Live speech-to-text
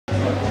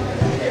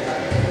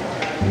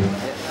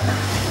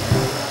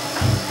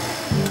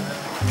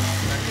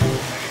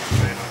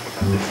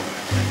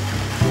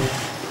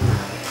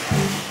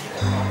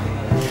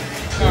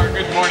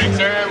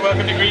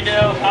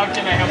Dale. How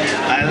can I help you?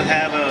 I'll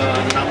have a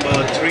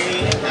number 3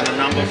 and a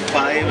number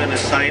 5 and a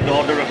side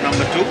order of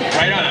number 2.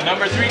 Right on. A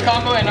number 3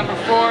 combo and number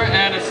 4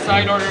 and a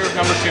side order of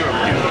number 2.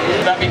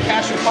 Would that be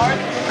cash or card?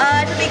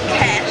 It'll be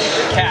cash.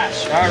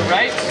 Cash. All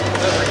right.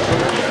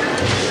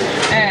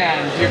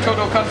 And your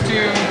total comes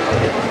to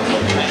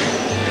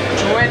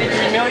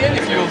 23 million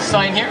if you'll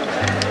sign here.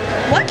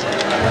 What?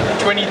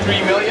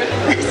 23 million?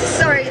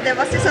 Sorry, there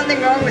must be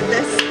something wrong with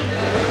this.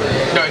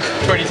 No, it's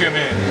 22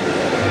 million.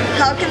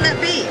 How can that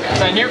be?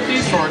 Sign here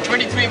please for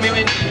 23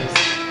 million.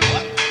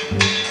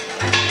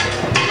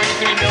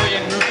 23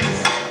 million rupees.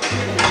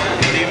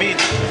 What do you mean?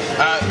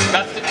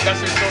 That's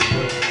your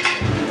total.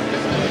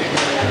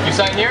 You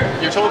sign here,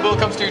 your total bill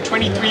comes to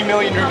 23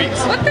 million rupees.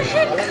 What the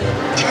heck?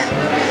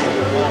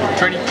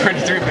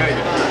 23 million.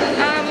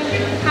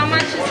 How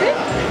much is it?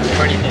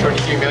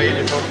 23 million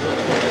in total.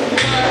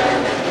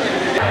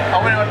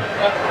 How many?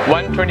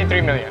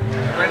 123 million.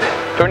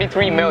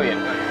 23 million.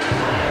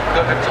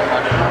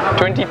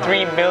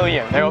 23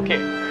 million. They're okay.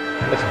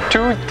 It's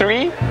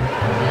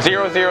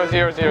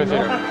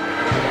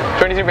 23000000.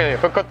 23 million.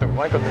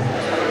 Why got this?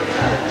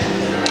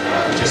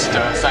 Just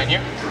sign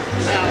here.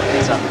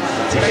 What's up?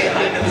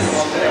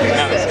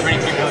 Now it's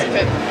 23 million.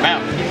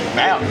 Ma'am.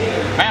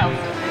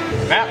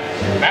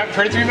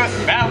 23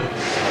 million. Ma'am.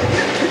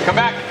 Come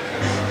back.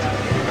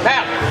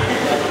 Ma'am.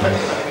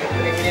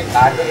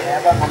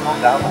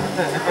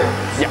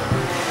 Yeah.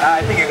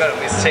 I think you got a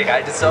mistake.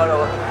 I just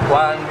ordered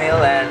 1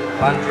 meal and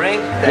 1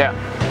 drink. Yeah.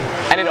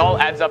 And it all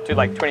adds up to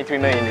like 23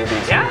 million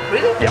rupees. Yeah,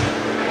 really? Yeah.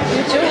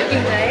 You're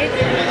joking, right?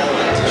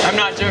 I'm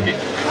not joking.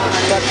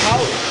 But how?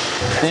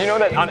 Did you know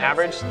that on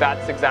average,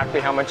 that's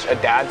exactly how much a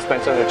dad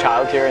spends on a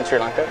child here in Sri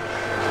Lanka?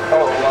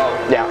 Oh, wow.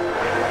 Yeah.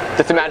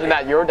 Just imagine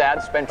that your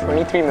dad spent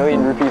 23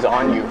 million rupees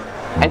on you.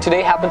 And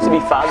today happens to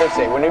be Father's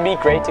Day. Wouldn't it be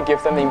great to give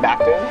something back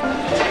to him?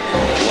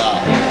 Wow.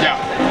 Yeah.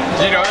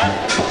 Do you know that?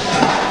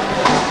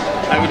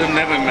 I would have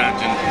never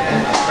imagined.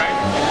 Right?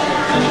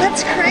 That's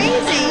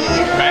crazy.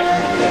 Right?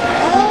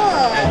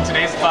 Oh. And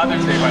today's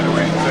Father's Day, by the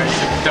way, so you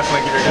should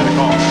definitely give